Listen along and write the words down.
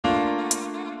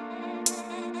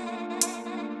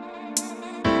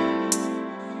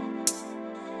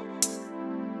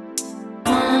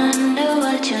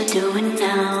doing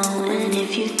now, and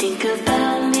if you think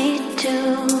about me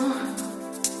too.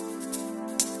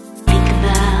 Think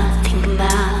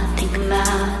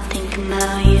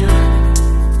about you.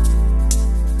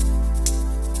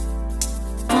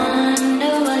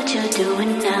 Wonder what you're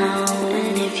doing now,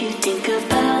 and if you think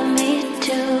about me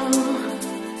too.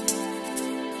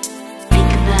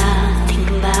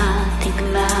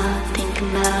 Think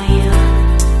about you.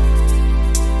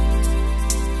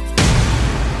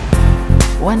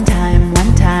 One time.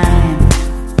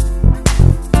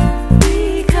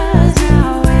 Because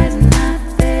now it's not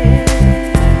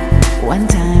there. One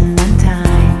time. One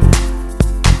time.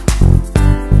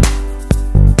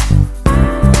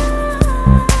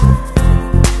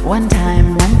 One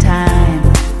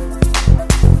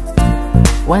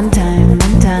time.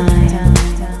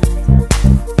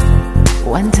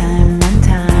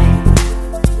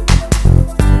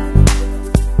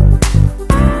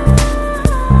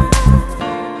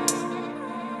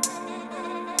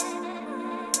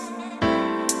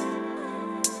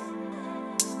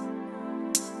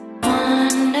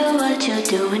 Wonder what you're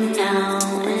doing now,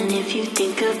 and if you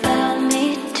think about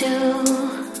me too.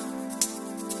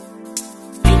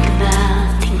 Think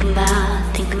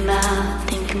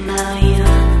about you.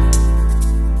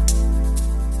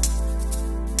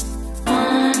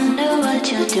 Wonder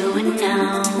what you're doing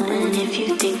now, and if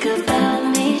you think about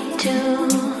me too.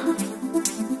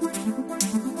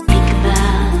 Think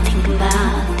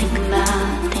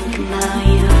about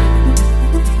you.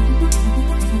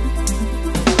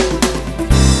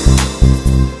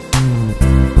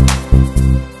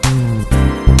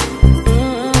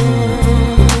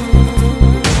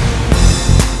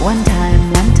 One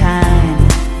time.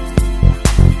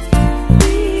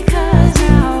 Because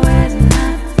now it's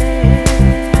not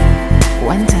there.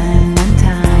 One time.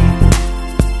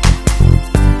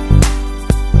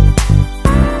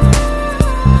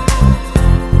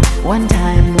 One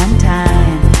time.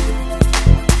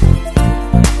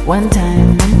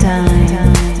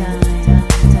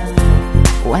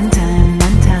 One time.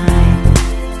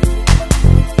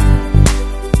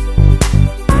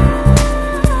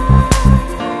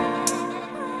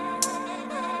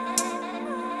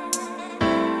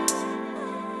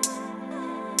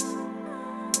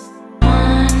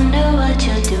 Wonder what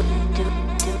you're doing.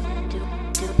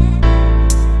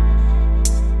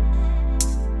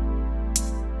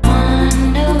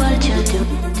 Wonder what you're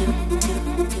doing.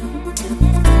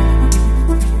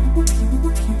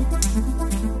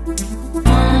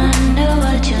 Wonder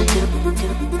what you're doing.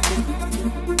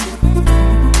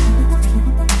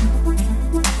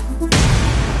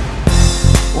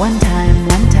 One time.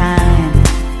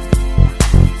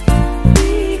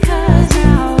 Because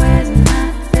now it's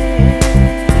not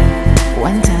there.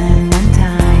 One time.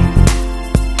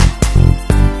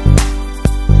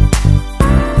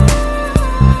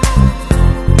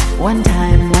 One time.